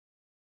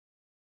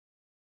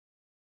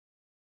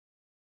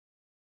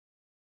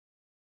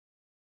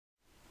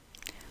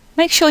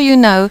Make sure you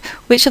know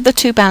which of the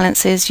two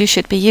balances you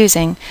should be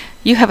using.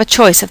 You have a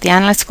choice of the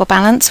analytical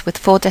balance with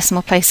 4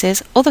 decimal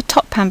places or the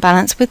top pan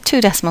balance with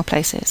 2 decimal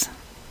places.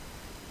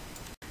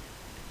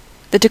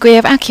 The degree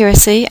of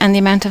accuracy and the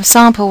amount of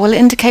sample will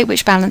indicate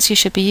which balance you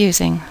should be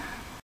using.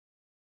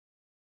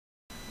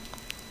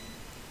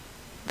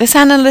 This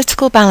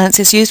analytical balance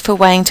is used for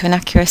weighing to an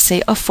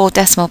accuracy of 4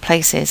 decimal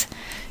places.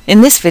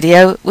 In this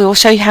video, we will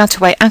show you how to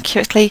weigh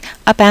accurately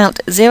about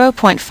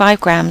 0.5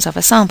 grams of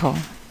a sample.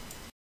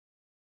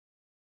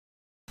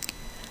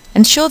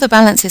 Ensure the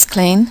balance is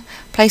clean.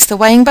 Place the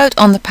weighing boat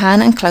on the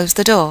pan and close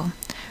the door.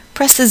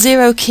 Press the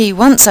 0 key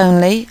once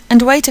only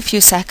and wait a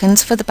few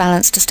seconds for the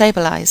balance to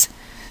stabilize.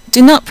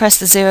 Do not press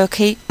the 0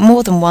 key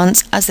more than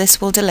once, as this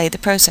will delay the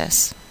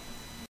process.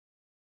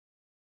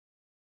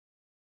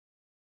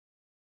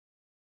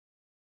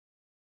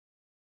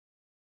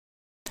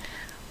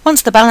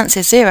 Once the balance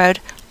is zeroed,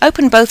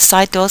 open both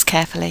side doors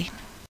carefully.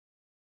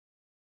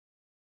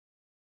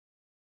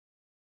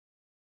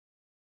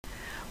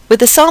 With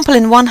the sample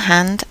in one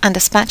hand and a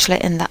spatula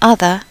in the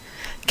other,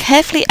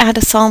 carefully add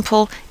a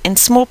sample in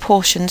small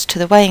portions to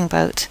the weighing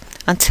boat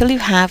until you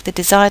have the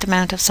desired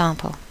amount of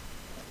sample.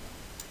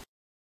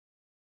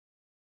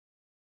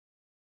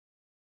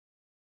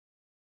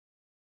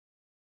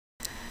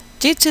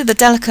 Due to the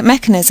delicate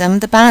mechanism,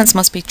 the balance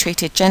must be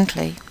treated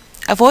gently.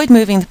 Avoid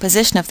moving the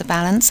position of the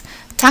balance,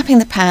 tapping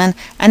the pan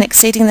and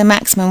exceeding the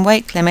maximum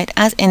weight limit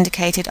as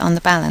indicated on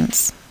the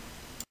balance.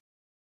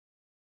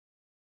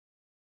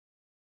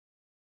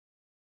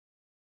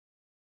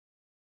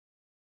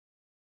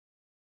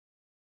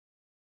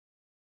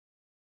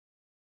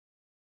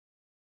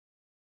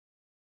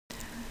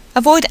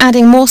 Avoid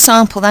adding more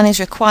sample than is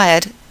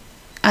required,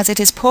 as it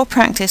is poor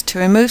practice to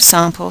remove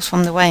samples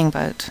from the weighing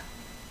boat.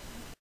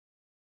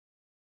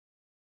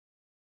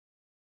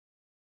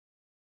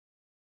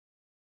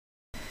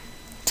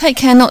 Take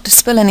care not to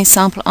spill any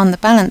sample on the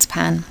balance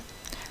pan.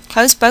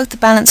 Close both the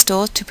balance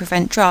doors to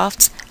prevent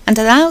drafts and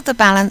allow the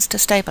balance to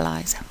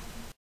stabilize.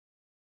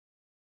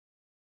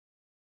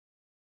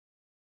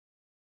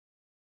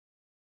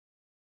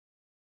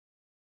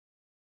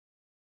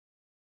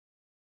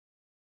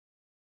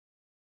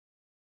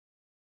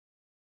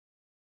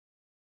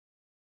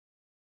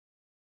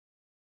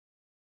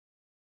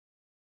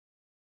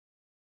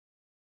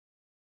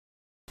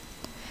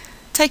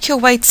 Take your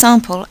weighed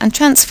sample and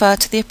transfer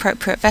to the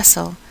appropriate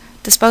vessel.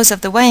 Dispose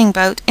of the weighing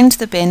boat into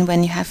the bin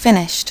when you have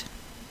finished.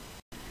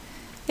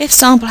 If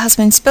sample has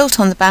been spilt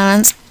on the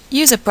balance,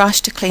 use a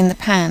brush to clean the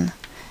pan.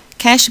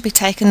 Care should be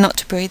taken not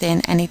to breathe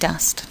in any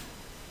dust.